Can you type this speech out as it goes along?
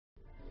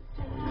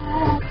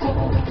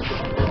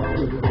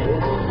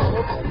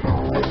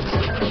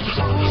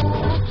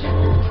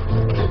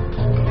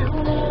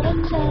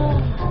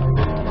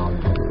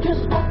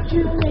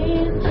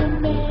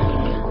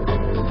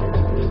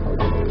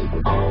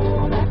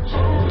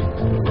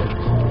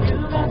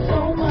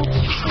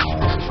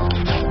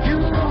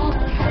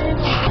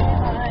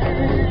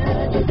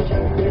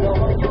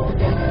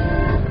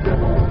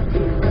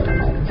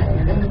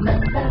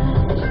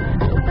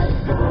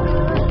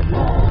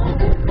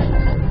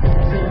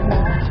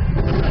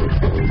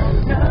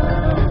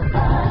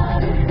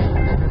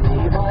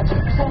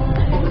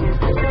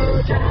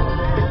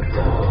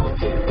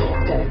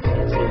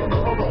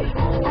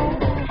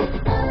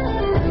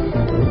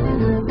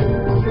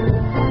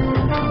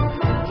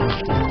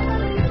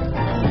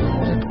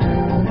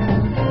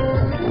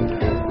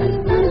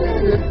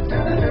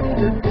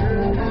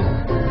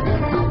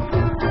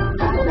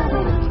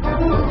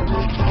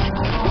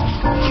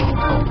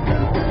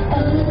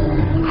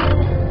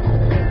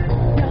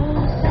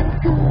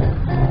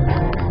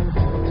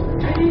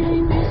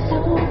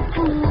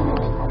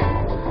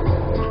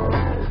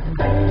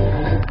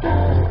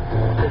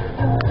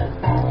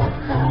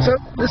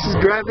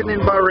driving in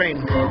Bahrain.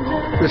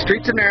 The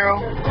streets are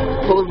narrow,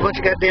 full of a bunch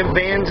of goddamn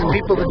vans and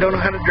people that don't know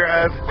how to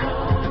drive.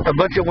 A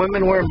bunch of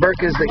women wearing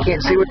burqas that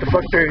can't see what the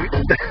fuck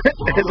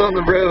is on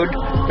the road.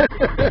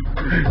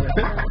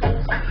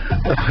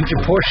 A bunch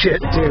of poor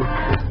shit too.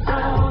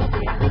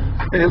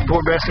 And this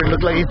poor bastard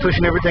looked like he's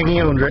pushing everything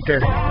he owns right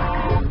there.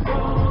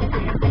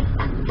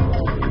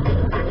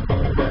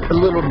 The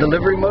little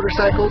delivery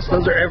motorcycles,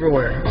 those are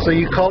everywhere. So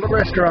you call a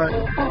restaurant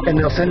and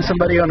they'll send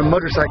somebody on a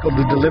motorcycle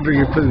to deliver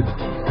your food.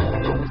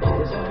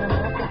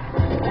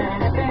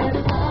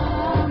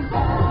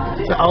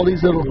 So all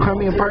these little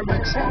crummy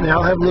apartments, they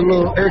all have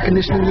little air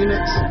conditioning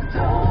units.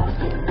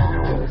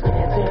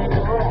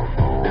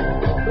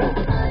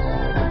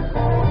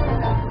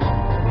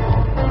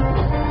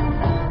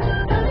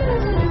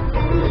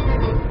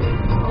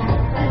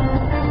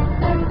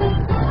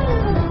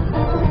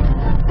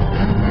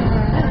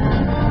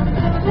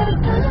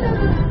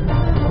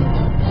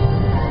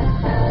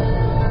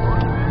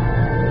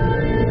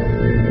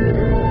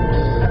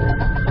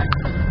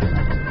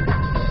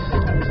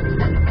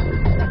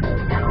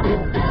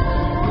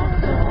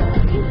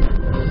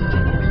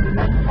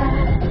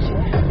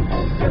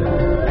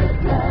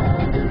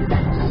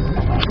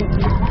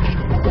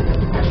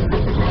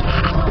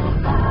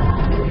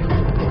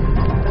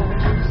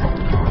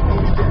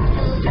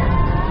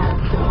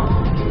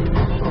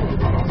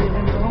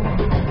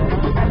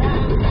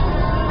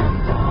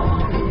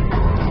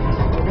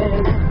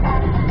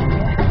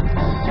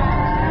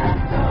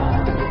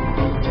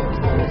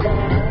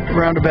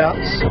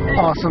 Roundabouts,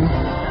 awesome.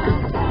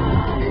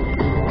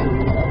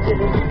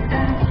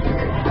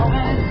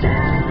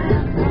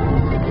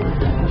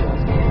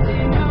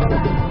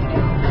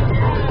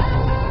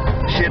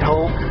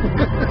 Shithole.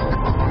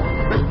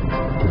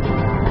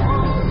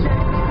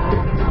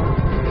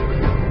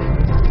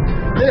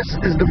 This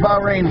is the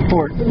Bahrain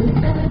port.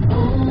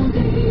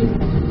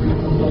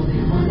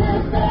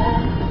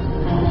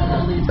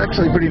 It's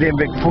actually a pretty damn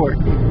big port.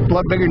 A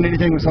lot bigger than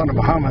anything that's on the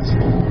Bahamas.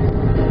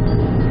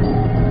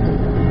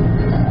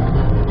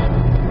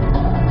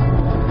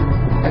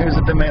 There's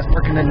a dumbass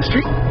parking in the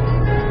street.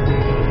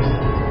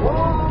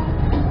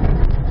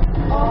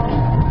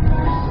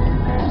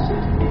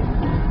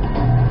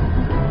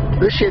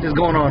 This shit is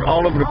going on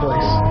all over the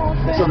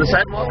place. So the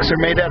sidewalks are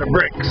made out of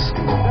bricks.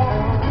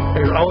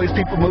 There's always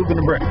people moving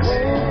the bricks.